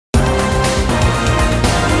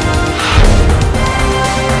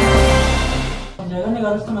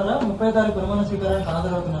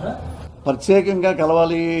ప్రత్యేకంగా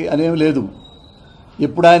కలవాలి అనేమి లేదు.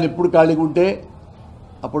 ఎప్పుడు ఆయన ఎప్పుడు ఖాళీగా ఉంటే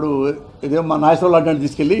అప్పుడు ఇదేమో మా నాయకులు లాంటి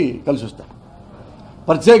తీసుకెళ్ళి కలిసి వస్తా.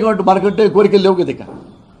 ప్రత్యేకం అంటూ మనకంటే కోరికలు లేవు కదా. ఇక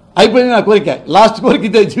అయిపోయింది నా కోరిక, లాస్ట్ కోరిక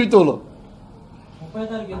ఇదే జీవితంలో.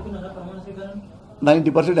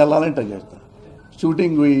 90% వెళ్ళాలని ట్రై చేస్తా.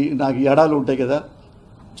 షూటింగ్ నాకు ఎడాలు ఉంటాయి కదా,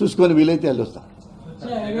 చూసుకొని వీలైతే వెళ్ళి వస్తా.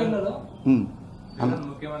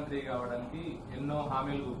 ముఖ్యమంత్రి కావడానికి ఎన్నో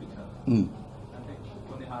హామీలు చూపించారు. అంటే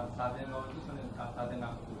కొన్ని సాధ్యం కావచ్చు, కొన్ని సాధ్యం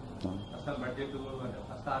కాకపోవచ్చు. అసలు బడ్జెట్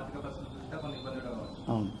ఫస్ట్ ఆర్థిక పరిస్థితులు చూస్తే కొన్ని ఇబ్బందులు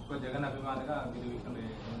కావచ్చు. జగన్ అభిమానిగా మీరు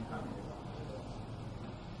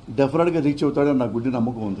డెఫినెట్గా రీచ్ అవుతాడని నాకు గుడ్డి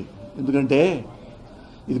నమ్మకం ఉంది. ఎందుకంటే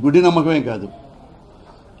ఇది గుడ్డి నమ్మకమే కాదు,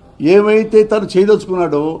 ఏమైతే తను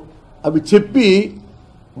చేయదలుచుకున్నాడో అవి చెప్పి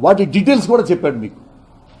వాటి డీటెయిల్స్ కూడా చెప్పాడు. మీకు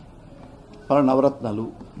నవరత్నాలు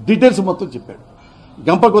డీటెయిల్స్ మొత్తం చెప్పాడు.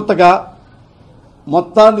 గంప కొత్తగా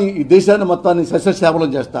మొత్తాన్ని, ఈ దేశాన్ని మొత్తాన్ని సస్యశ్యామలం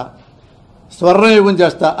చేస్తా, స్వర్ణయుగం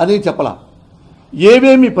చేస్తా అని చెప్పలా.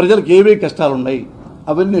 ఏవేమి ప్రజలకు ఏవేమి కష్టాలు ఉన్నాయి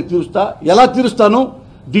అవన్నీ తీరుస్తా, ఎలా తీరుస్తానో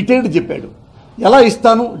డీటెయిల్డ్ చెప్పాడు, ఎలా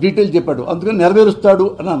ఇస్తాను డీటెయిల్ చెప్పాడు. అందుకని నెరవేరుస్తాడు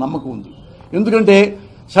అని నా నమ్మకం ఉంది. ఎందుకంటే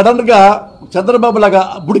సడన్గా చంద్రబాబు లాగా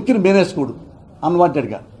బుడిక్కిని మేనేసుకోడు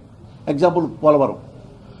అన్వాంటెడ్గా. ఎగ్జాంపుల్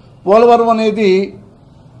పోలవరం అనేది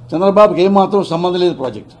చంద్రబాబుకి ఏమాత్రం సంబంధం లేదు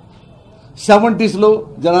ప్రాజెక్ట్. 70s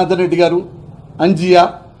జనార్దన్ రెడ్డి గారు, అంజియా,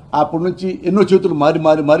 అప్పటి నుంచి ఎన్నో చేతులు మారి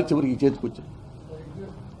మారి మారి చివరికి ఈ చేతికి వచ్చాయి.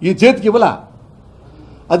 ఈ చేతికి ఇవ్వలా.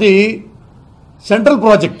 అది సెంట్రల్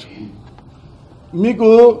ప్రాజెక్ట్. మీకు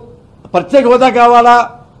ప్రత్యేక హోదా కావాలా,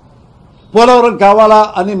 పోలవరం కావాలా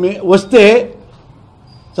అని వస్తే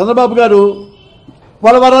చంద్రబాబు గారు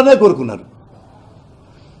పోలవరాన్నే కోరుకున్నారు.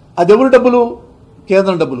 అది ఎవరి డబ్బులు?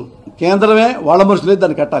 కేంద్రం డబ్బులు. కేంద్రమే వాళ్ళ మనుషులే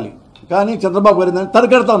దాన్ని కట్టాలి. కానీ చంద్రబాబు గారు దాన్ని తను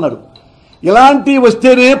కడతా ఉన్నారు. ఇలాంటి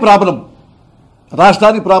వస్తేనే ప్రాబ్లం,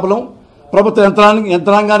 రాష్ట్రానికి ప్రాబ్లం, ప్రభుత్వ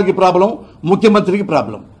యంత్రాంగానికి ప్రాబ్లం, ముఖ్యమంత్రికి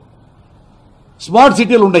ప్రాబ్లం. స్మార్ట్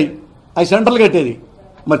సిటీలు ఉన్నాయి, అవి సెంట్రల్ కట్టేది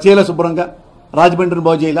మరి చేయలే శుభ్రంగా. రాజమండ్రిని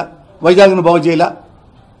బాగు చేయాల, వైజాగ్ను బాగు చేయాల,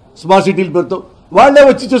 స్మార్ట్ సిటీల పేరుతో వాళ్లే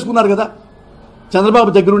వచ్చి చేసుకున్నారు కదా. చంద్రబాబు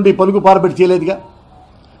దగ్గరుండి పలుకు పారబెట్టి చేయలేదుగా.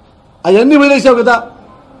 అవన్నీ వదిలేసావు కదా.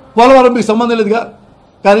 పోలవరం మీకు సంబంధం లేదుగా.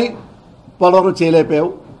 కానీ పోలవరం చేయలేకపోయావు,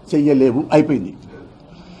 చెయ్యలేవు, అయిపోయింది.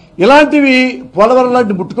 ఇలాంటివి పోలవరం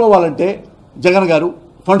లాంటివి ముట్టుకోవాలంటే జగన్ గారు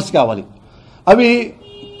ఫండ్స్ కావాలి. అవి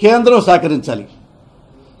కేంద్రం సహకరించాలి.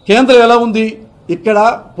 కేంద్రం ఎలా ఉంది? ఇక్కడ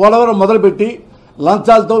పోలవరం మొదలుపెట్టి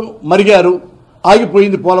లంచాలతో మరిగారు,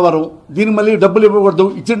 ఆగిపోయింది పోలవరం. దీనికి మళ్ళీ డబ్బులు ఇవ్వకూడదు,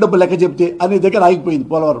 ఇచ్చిన డబ్బులు లెక్క చెప్తే అనే దగ్గర ఆగిపోయింది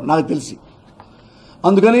పోలవరం నాకు తెలిసి.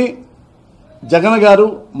 అందుకని జగన్ గారు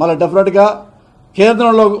మళ్ళీ డెఫినెట్గా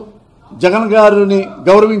కేంద్రంలో జగన్ గారిని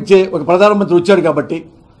గౌరవించే ఒక ప్రధానమంత్రి వచ్చాడు కాబట్టి,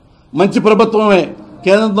 మంచి ప్రభుత్వమే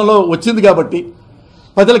కేంద్రంలో వచ్చింది కాబట్టి,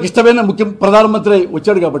 ప్రజలకు ఇష్టమైన ప్రధానమంత్రి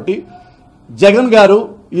వచ్చాడు కాబట్టి, జగన్ గారు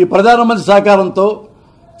ఈ ప్రధానమంత్రి సహకారంతో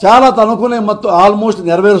చాలా తనుకునే మొత్తం ఆల్మోస్ట్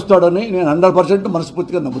నెరవేరుస్తాడని నేను 100%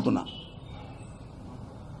 మనస్ఫూర్తిగా నమ్ముతున్నా.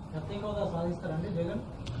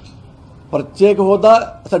 ప్రత్యేక హోదా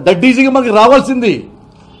అసలు డడ్డీజీగా మనకి రావాల్సింది.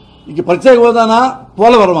 ఇక ప్రత్యేక హోదానా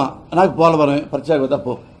పోలవరమా? నాకు పోలవరమే ప్రత్యేక హోదా.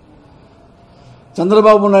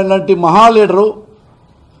 చంద్రబాబు నాయుడు లాంటి మహా లీడరు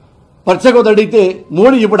ప్రత్యేక హోదా అడిగితే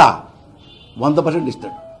మోడీ ఇవ్వడా? 100%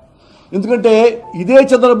 ఇస్తాడు. ఎందుకంటే ఇదే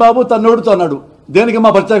చంద్రబాబు తన్నోడుతో అన్నాడు, దేనికి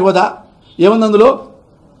మా ప్రత్యేక హోదా? ఏముంది అందులో?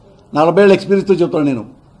 40 ఏళ్ళ ఎక్స్పీరియన్స్తో చెప్తాను నేను.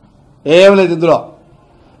 ఏం లేదు ఇందులో.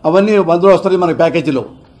 అవన్నీ అందులో వస్తాయి మనకి ప్యాకేజీలో.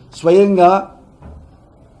 స్వయంగా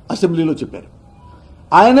అసెంబ్లీలో చెప్పారు.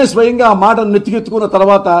 ఆయనే స్వయంగా ఆ మాట నెత్తికెత్తుకున్న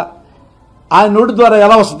తర్వాత ఆయన నోటి ద్వారా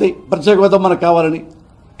ఎలా వస్తుంది ప్రత్యేక హోదా మనకు కావాలని?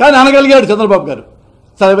 కానీ అనగలిగాడు చంద్రబాబు గారు.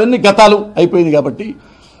 సరే, అవన్నీ గతాలు అయిపోయింది కాబట్టి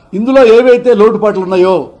ఇందులో ఏవైతే లోటుపాట్లు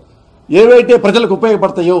ఉన్నాయో, ఏవైతే ప్రజలకు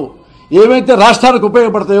ఉపయోగపడతాయో, ఏవైతే రాష్ట్రానికి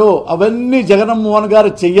ఉపయోగపడతాయో అవన్నీ జగన్మోహన్ గారు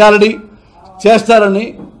చెయ్యాలని, చేస్తారని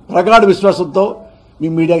ప్రగాఢ విశ్వాసంతో మీ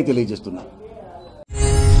మీడియాకి తెలియజేస్తున్నారు.